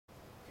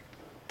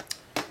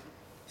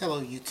Hello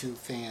YouTube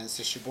fans,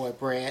 it's your boy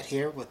Brad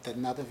here with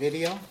another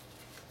video.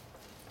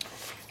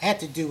 I had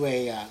to do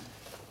a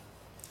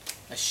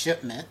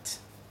shipment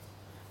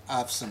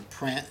of some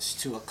prints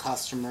to a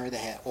customer that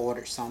had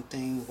ordered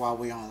something while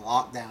we were on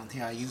lockdown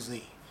here. I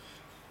usually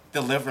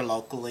deliver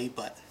locally,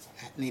 but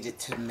I needed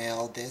to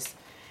mail this.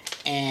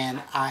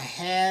 And I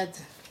had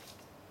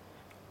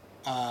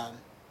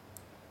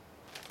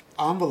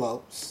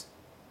envelopes,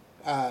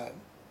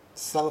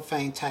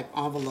 cellophane type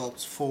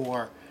envelopes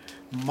for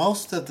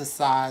most of the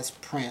size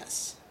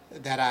prints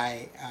that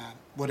I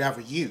would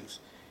ever use,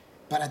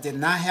 but I did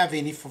not have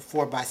any for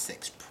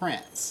 4x6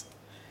 prints.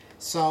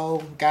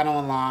 So got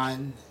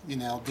online,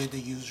 did the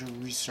user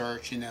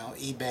research,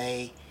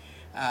 eBay,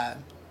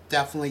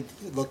 definitely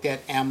looked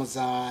at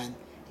Amazon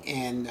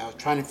and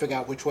trying to figure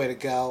out which way to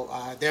go.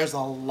 There's a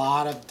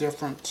lot of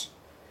different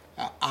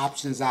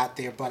options out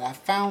there, but I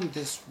found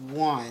this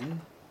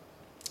one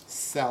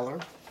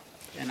seller,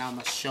 and I'm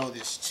going to show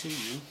this to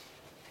you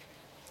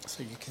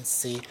so you can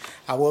see.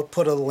 I will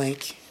put a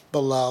link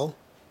below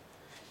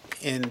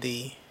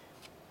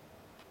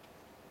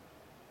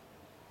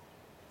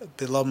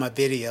below my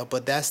video,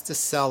 but that's the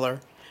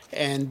seller,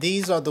 and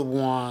these are the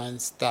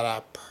ones that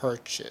I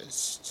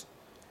purchased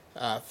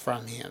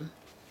from him,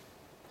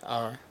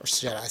 or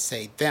should I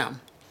say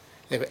them.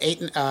 They were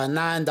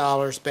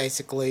 $9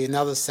 basically,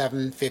 another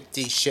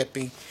 $7.50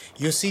 shipping.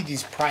 You'll see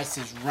these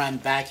prices run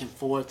back and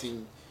forth,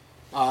 and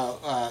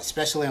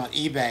especially on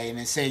eBay, and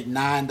they say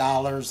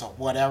 $9 or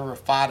whatever, or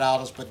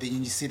 $5, but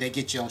then you see they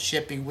get you on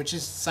shipping, which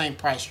is the same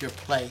price you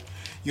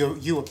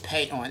would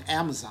pay on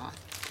Amazon.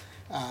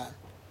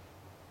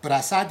 But I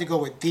decided to go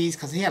with these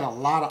because he had a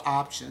lot of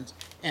options,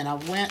 and I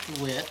went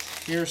with,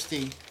 here's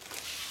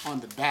on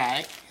the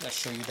back, I'll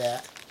show you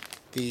that,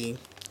 the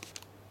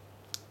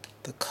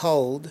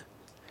code,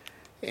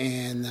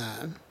 and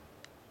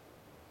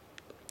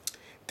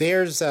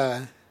there's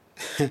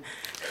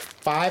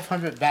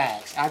 500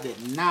 bags. I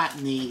did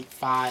not need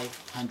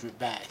 500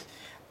 bags.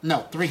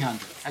 No,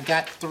 300. I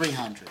got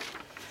 300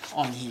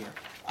 on here.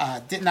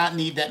 Did not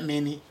need that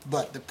many,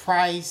 but the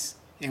price,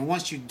 and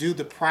once you do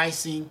the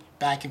pricing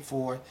back and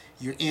forth,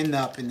 you end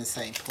up in the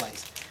same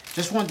place.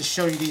 Just wanted to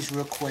show you these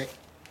real quick.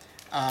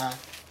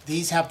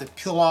 These have the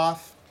peel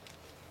off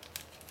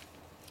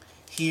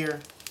here.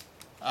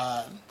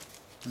 Let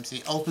me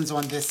see, opens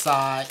on this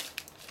side.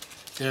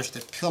 There's the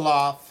peel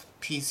off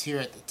piece here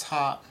at the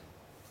top.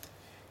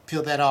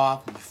 Peel that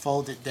off, and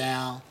fold it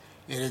down.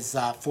 It is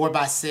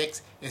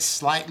 4x6. It's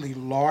slightly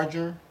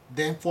larger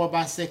than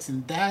 4x6,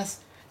 and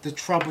that's the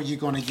trouble you're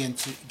going to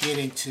get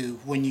into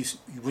when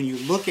you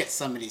look at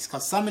some of these,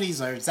 because some of these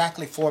are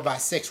exactly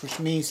 4x6, which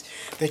means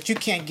that you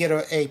can't get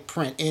a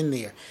print in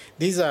there.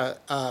 These are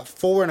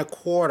 4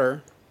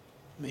 1/4.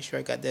 Make sure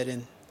I got that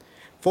in.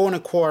 4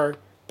 1/4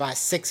 by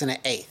 6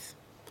 1/8.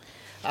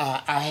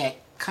 I had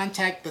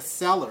contacted the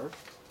seller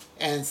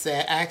and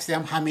asked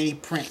them how many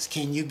prints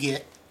can you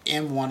get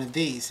in one of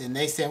these, and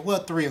they said,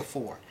 well, 3 or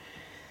 4.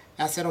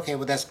 I said, okay,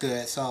 well, that's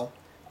good. So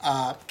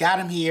got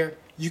them here.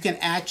 You can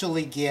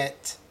actually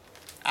get,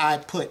 I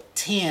put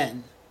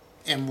 10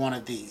 in one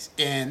of these,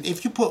 and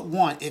if you put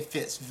 1, it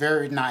fits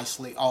very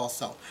nicely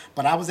also,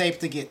 but I was able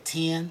to get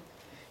 10,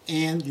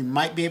 and you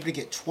might be able to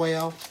get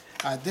 12.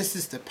 This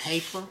is the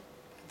paper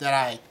that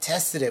I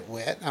tested it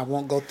with. I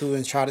won't go through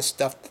and try to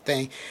stuff the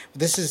thing.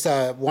 This is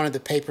one of the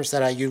papers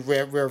that I use,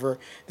 Red River.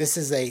 This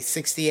is a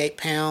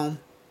 68-pound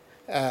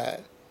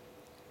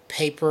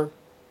paper,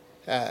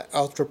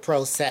 Ultra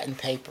Pro satin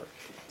paper.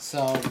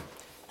 So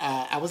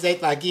I was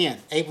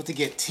able to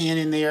get 10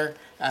 in there.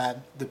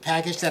 The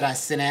package that I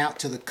sent out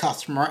to the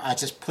customer, I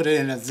just put it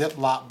in a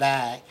Ziploc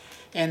bag,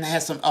 and it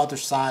has some other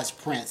size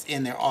prints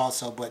in there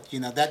also, but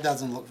that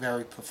doesn't look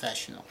very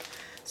professional.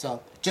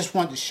 So just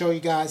wanted to show you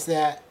guys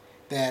that,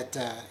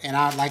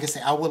 and like I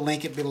said, I will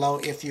link it below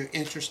if you're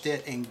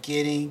interested in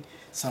getting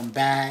some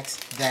bags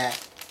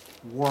that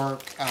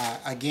work.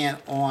 Again,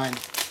 I'm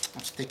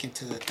sticking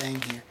to the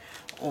thing here.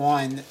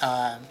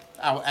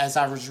 As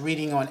I was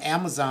reading on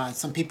Amazon,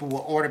 some people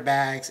will order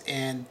bags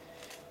and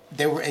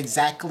they were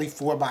exactly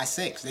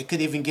 4x6. They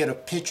could even get a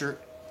picture,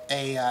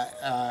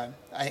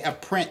 a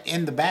print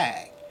in the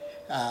bag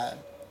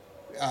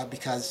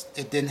because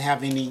it didn't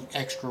have any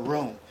extra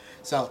room.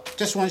 So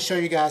just want to show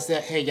you guys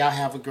that. Hey, y'all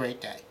have a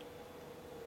great day.